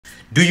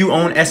Do you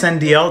own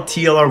SNDL,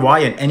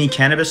 TLRY, and any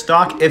cannabis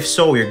stock? If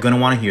so, you're gonna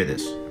wanna hear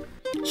this.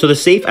 So the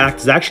SAFE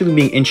Act is actually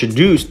being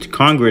introduced to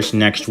Congress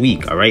next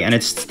week, all right? And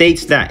it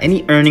states that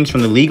any earnings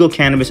from the legal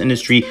cannabis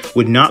industry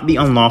would not be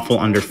unlawful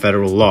under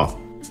federal law.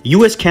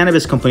 U.S.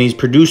 cannabis companies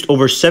produced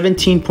over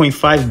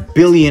 $17.5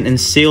 billion in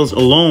sales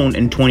alone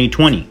in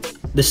 2020.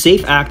 The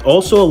SAFE Act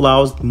also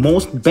allows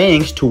most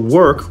banks to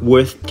work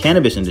with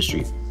cannabis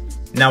industry.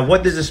 Now,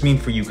 what does this mean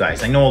for you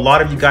guys? I know a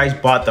lot of you guys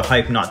bought the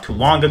hype not too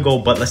long ago,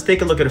 but let's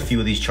take a look at a few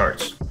of these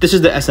charts. This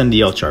is the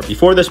SNDL chart.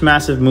 Before this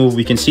massive move,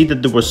 we can see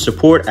that there was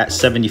support at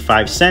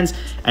 75 cents.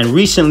 And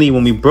recently,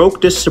 when we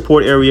broke this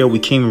support area, we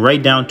came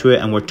right down to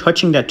it and we're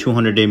touching that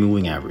 200-day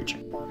moving average.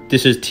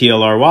 This is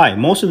TLRY.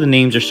 Most of the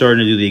names are starting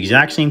to do the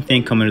exact same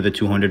thing, coming to the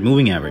 200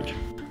 moving average.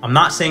 I'm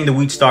not saying the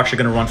wheat stocks are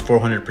going to run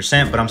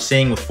 400%, but I'm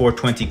saying with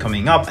 420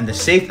 coming up and the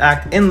SAFE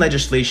Act in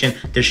legislation,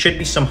 there should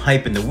be some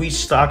hype in the wheat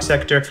stock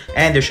sector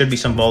and there should be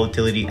some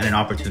volatility and an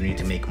opportunity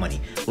to make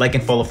money. Like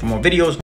and follow for more videos.